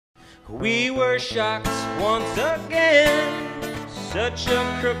We were shocked once again, such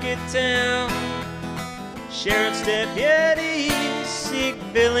a crooked town. Sheriff's deputies seek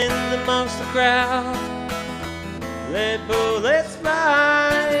villains amongst the crowd. Let bullets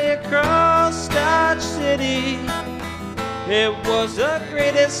fly across Dodge City. It was the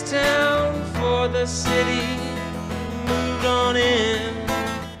greatest town for the city. Moved on in.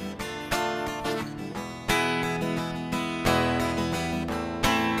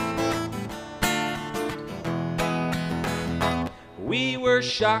 We were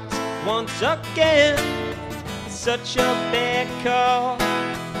shocked once again, such a bad call.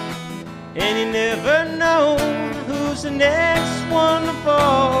 And you never know who's the next one to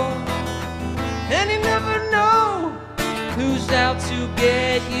fall. And you never know who's out to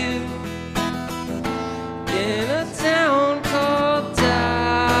get you. In a town called Dodge,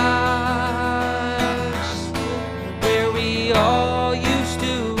 where we all used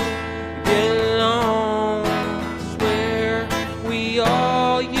to get along. Where we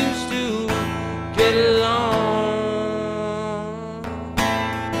all used to get along.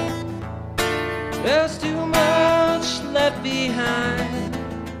 There's too much left behind,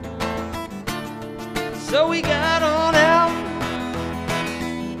 so we got on out.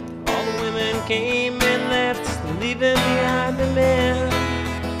 All the women came and left, leaving behind the men.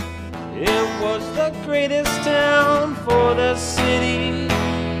 It was the greatest town for the city.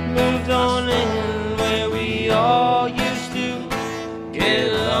 Moved on in, where we all used to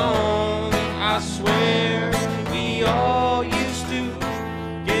get along. I swear we all used to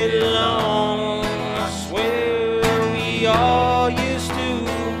get along. I swear we all used to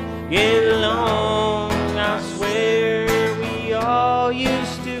get along. I swear we all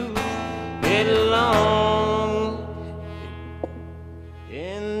used to get along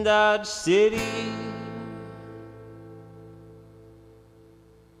in Dodge City.